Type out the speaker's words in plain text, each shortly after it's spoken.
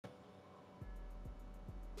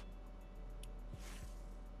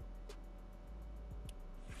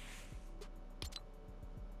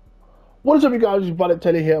What is up, you guys? It's Violet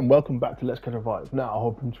Telly here, and welcome back to Let's Get a Vibe. Now, I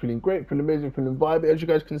hope I'm feeling great, feeling amazing, feeling vibey. As you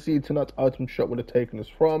guys can see, tonight's item shop would have taken us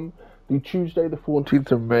from the Tuesday, the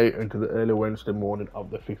 14th of May, into the early Wednesday morning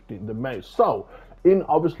of the 15th of May. So,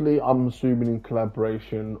 obviously, I'm assuming in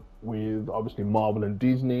collaboration with obviously Marvel and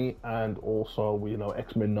Disney, and also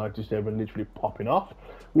X-Men '97 literally popping off.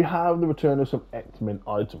 We have the return of some X-Men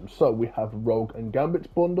items. So we have Rogue and Gambit's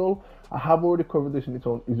bundle. I have already covered this in its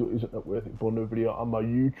own Isn't That Worth It bundle video on my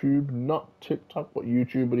YouTube, not TikTok, but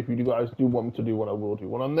YouTube. But if you guys do want me to do one, I will do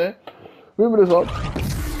one on there. Moving us on.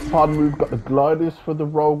 Pardon me, we've got the gliders for the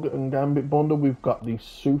Rogue and Gambit bundle. We've got the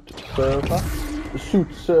Suit Surfer. The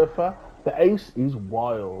Suit Surfer. The Ace is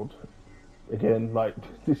wild. Again, like,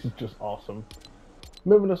 this is just awesome.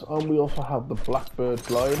 Moving us on, we also have the Blackbird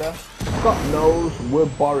glider. Scott knows we're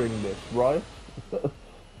borrowing this, right?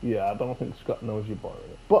 Yeah, I don't think Scott knows you're borrowing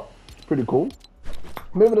it, but it's pretty cool.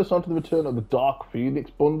 Moving us on to the return of the Dark Phoenix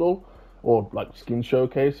bundle, or like skin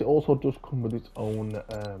showcase. It also does come with its own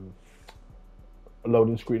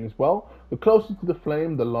loading screen as well. The closer to the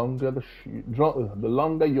flame, the longer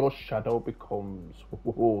your shadow becomes.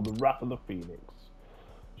 Whoa, the Wrath of the Phoenix.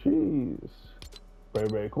 Jeez. Very,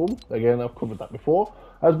 very cool. Again, I've covered that before.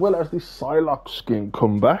 As well as the Psylocke skin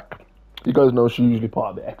comeback. You guys know she's usually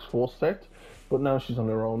part of the X-Force set, but now she's on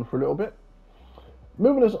her own for a little bit.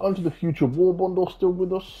 Moving us on to the Future War bundle, still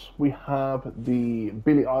with us. We have the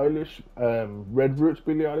Billie Eilish, Red Roots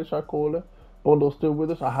Billie Eilish, I call her, bundle still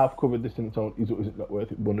with us. I have covered this in its own Isn't That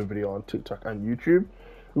Worth It bundle video on TikTok and YouTube.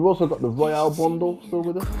 We've also got the Royale bundle still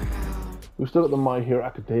with us. We've still got the My Hero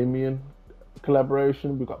Academia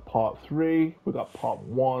collaboration. We've got part 3, we've got part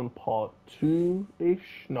 1, part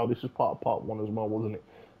 2-ish. No, this is part 1 as well, wasn't it?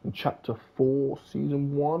 In chapter 4,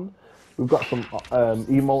 season 1. We've got some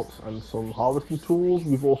emotes and some harvesting tools.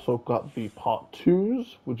 We've also got the part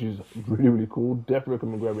 2s, which is really, really cool. Definitely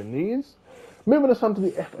recommend grabbing these. Moving us on to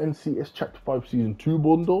the FNCS chapter 5 season 2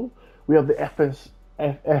 bundle. We have the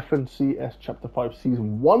FNCS Chapter 5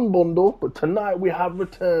 Season 1 bundle, but tonight we have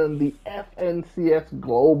returned the FNCS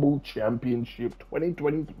Global Championship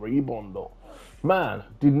 2023 bundle. Man,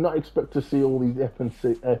 did not expect to see all these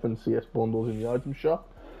FNCS bundles in the item shop.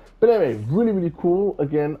 But anyway, really, really cool.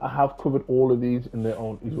 Again, I have covered all of these in their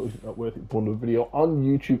own Isn't That Worth It bundle video on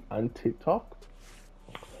YouTube and TikTok.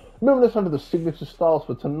 Moving us on to the signature styles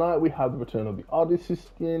for tonight, we have the return of the Odyssey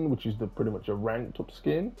skin, which is pretty much a ranked up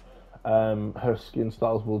skin. Her skin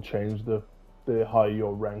styles will change the higher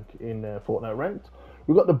your rank in Fortnite ranked.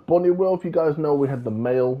 We've got the Bunny World. If you guys know, we had the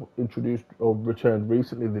male introduced or returned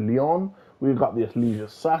recently, the Leon. We've got the Athleisure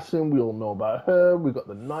Assassin. We all know about her. We've got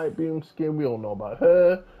the Nightbeam skin. We all know about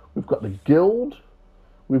her. We've got the Guild.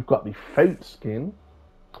 We've got the Fate skin.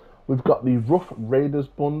 We've got the Rough Raiders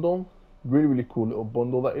bundle. Really, really cool little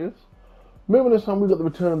bundle that is. Moving us on, we've got the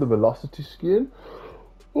return of the Velocity skin.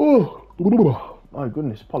 Oh, my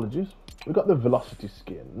goodness, apologies. We've got the Velocity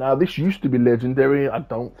skin. Now, this used to be legendary. I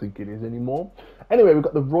don't think it is anymore. Anyway, we've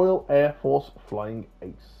got the Royal Air Force Flying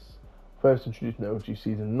Ace. First introduced in OG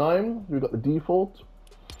Season 9. We've got the default.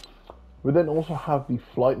 We then also have the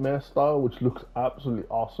Flightmare style, which looks absolutely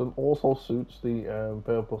awesome. Also suits the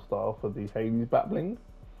purple style for the Hades battling.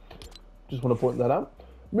 Just want to point that out.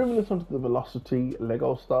 Moving us on to the Velocity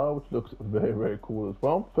Lego style, which looks very, very cool as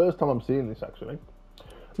well. First time I'm seeing this, actually.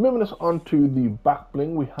 Moving us on to the back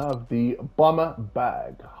bling, we have the Bomber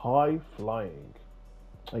Bag, High Flying.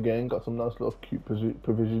 Again, got some nice little cute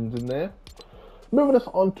provisions in there. Moving us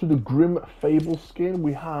on to the Grim Fable skin,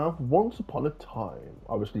 we have Once Upon a Time.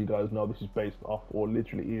 Obviously, you guys know this is based off, or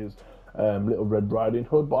literally is, Little Red Riding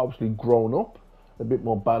Hood, but obviously grown up, a bit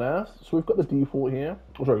more badass. So we've got the default here.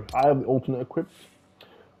 Oh, sorry, I have the alternate equipped.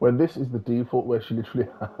 Where this is the default, where she literally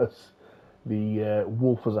has the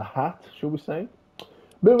wolf as a hat, shall we say.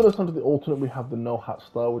 Moving us on to the alternate, we have the no hat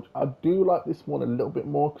style, which I do like this one a little bit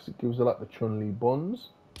more because it gives her like the Chun-Li buns.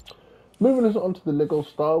 Moving us on to the Lego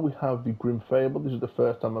style, we have the Grim Fable. This is the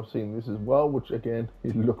first time I've seen this as well, which again,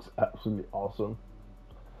 it looks absolutely awesome.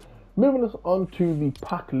 Moving us on to the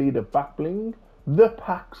Pack Leader back bling. The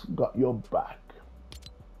Pack's got your back.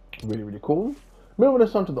 Really, really cool. Moving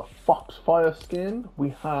us on to the Foxfire skin, we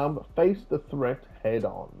have Face the Threat Head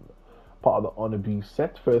On. Part of the Honor B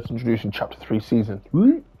set, first introduced in Chapter 3, Season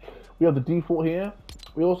 3. We have the default here.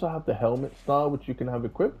 We also have the helmet style, which you can have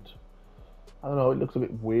equipped. I don't know, it looks a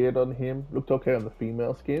bit weird on him. Looked okay on the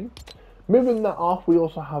female skin. Moving that off, we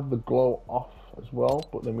also have the glow off as well,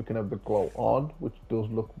 but then we can have the glow on, which does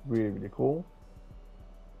look really, really cool.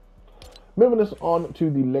 Moving us on to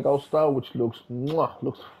the Lego style, which looks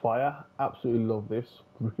fire. Absolutely love this.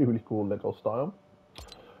 Really, really cool Lego style.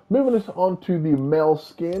 Moving us on to the Mel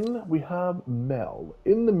skin, we have Mel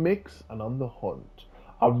in the mix and on the hunt.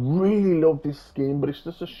 I really love this skin, but it's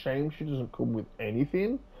just a shame she doesn't come with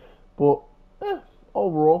anything. But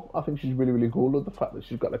overall, I think she's really, really cool. Love the fact that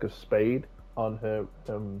she's got like a spade on her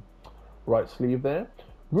right sleeve there.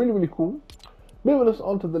 Really, really cool. Moving us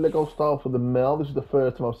on to the Lego style for the Mel. This is the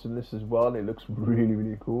first time I've seen this as well, and it looks really,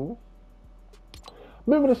 really cool.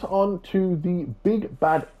 Moving us on to the Big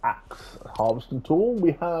Bad Axe harvesting tool,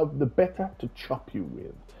 we have the better to chop you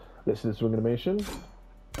with. Let's see this ring animation.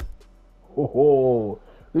 Oh,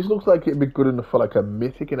 this looks like it'd be good enough for like a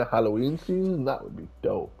mythic in a Halloween season. That would be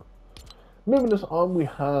dope. Moving us on, we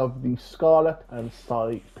have the Scarlet and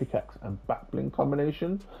Sai pickaxe and back bling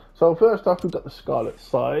combination. So first off, we've got the Scarlet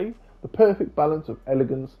Sai, the perfect balance of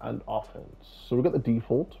elegance and offense. So we've got the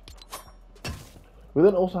default. We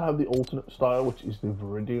then also have the alternate style, which is the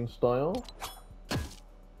Viridian style.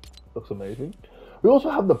 Looks amazing. We also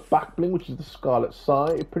have the back bling, which is the Scarlet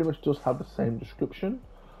Sai. It pretty much does have the same description.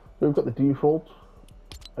 So we've got the default,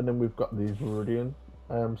 and then we've got the Viridian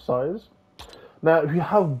size. Now, if you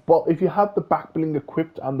have the back bling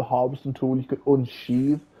equipped and the harvesting tool, you could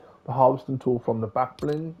unsheath the harvesting tool from the back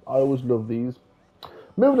bling. I always love these.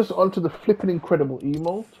 Moving us on to the flipping incredible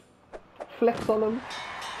emote. Flex on them.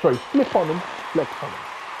 Sorry, flip on them, flex on them.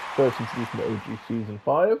 First introduced in the OG Season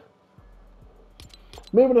 5.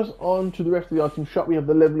 Moving us on to the rest of the item shop, we have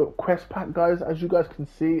the level up quest pack, guys. As you guys can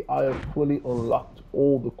see, I have fully unlocked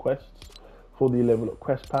all the quests for the level up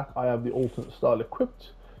quest pack. I have the alternate style equipped,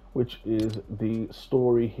 which is the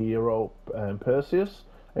story hero Perseus.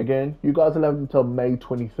 Again, you guys will have until May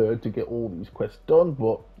 23rd to get all these quests done,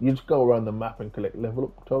 but you just go around the map and collect level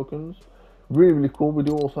up tokens. Really, really cool. We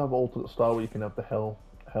do also have alternate style where you can have the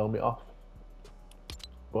helmet off,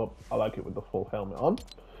 but I like it with the full helmet on.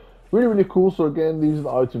 Really, really cool. So again, these are the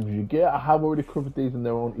items you get. I have already covered these in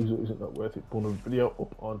their own Is It Not Worth It bonus video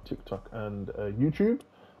up on TikTok and YouTube.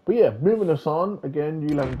 But yeah, moving us on, again,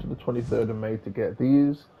 you'll have until the 23rd of May to get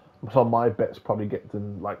these. So my bet's probably get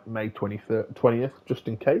them like May 20th, just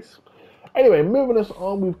in case. Anyway, moving us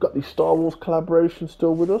on, we've got the Star Wars collaboration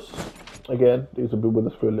still with us. Again, these will be with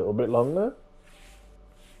us for a little bit longer.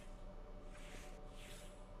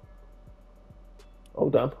 Oh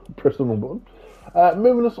damn, press the wrong button.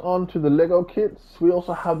 Moving us on to the Lego kits, we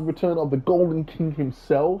also have the return of the Golden King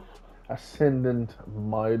himself, Ascendant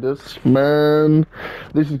Midas. Man,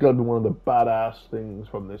 this is going to be one of the badass things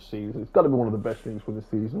from this season. It's got to be one of the best things from this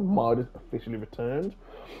season. Midas officially returned.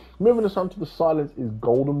 Moving us on to the Silence is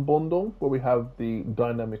Golden bundle, where we have the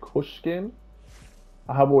Dynamic Hush skin.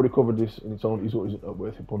 I have already covered this in its own Is It Not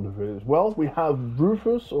Worth It bundle video as well. We have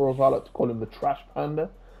Rufus, or as I like to call him, the Trash Panda,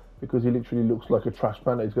 because he literally looks like a trash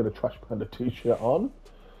panda. He's got a Trash Panda t-shirt on.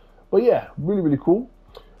 But yeah, really, really cool.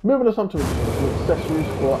 Moving us on to the accessories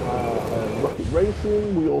for Rocket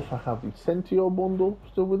Racing, we also have the Centio bundle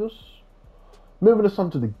still with us. Moving us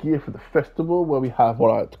on to the gear for the festival, where we have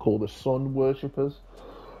what I like to call the Sun Worshippers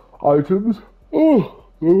items. Oh,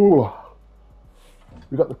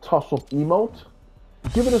 we got the Toss Up emote.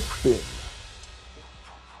 Give it a spin.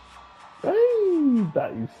 Hey,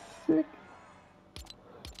 that is sick.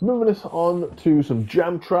 Moving us on to some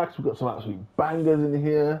jam tracks. We've got some absolute bangers in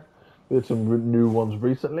here. We had some new ones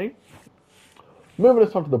recently. Moving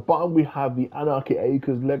us on to the bottom, we have the Anarchy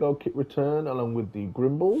Acres Lego kit return along with the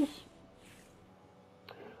Grimbles.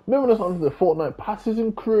 Moving us on to the Fortnite passes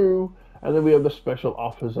and crew, and then we have the special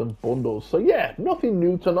offers and bundles. So yeah, nothing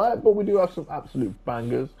new tonight, but we do have some absolute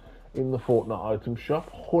bangers in the Fortnite item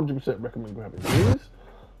shop. 100% recommend grabbing these.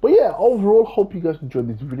 But yeah, overall, hope you guys enjoyed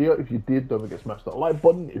this video. If you did, don't forget to smash that like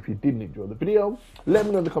button. If you didn't enjoy the video, let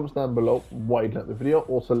me know in the comments down below why you didn't like the video.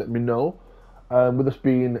 Also, let me know, with us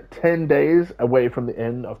being 10 days away from the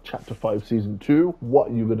end of Chapter 5 Season 2,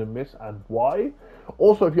 what you're going to miss and why.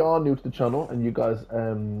 Also, if you are new to the channel and you guys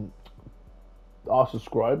are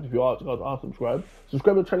subscribed, if you guys are subscribed,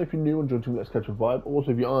 subscribe to the channel if you're new and join Team Let's Catch a Vibe. Also,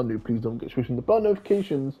 if you are new, please don't get switching the bell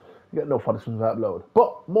notifications. You get notified when I upload.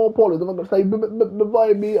 But more importantly, I'm going to say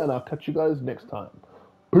bye, and I'll catch you guys next time.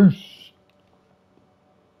 Peace.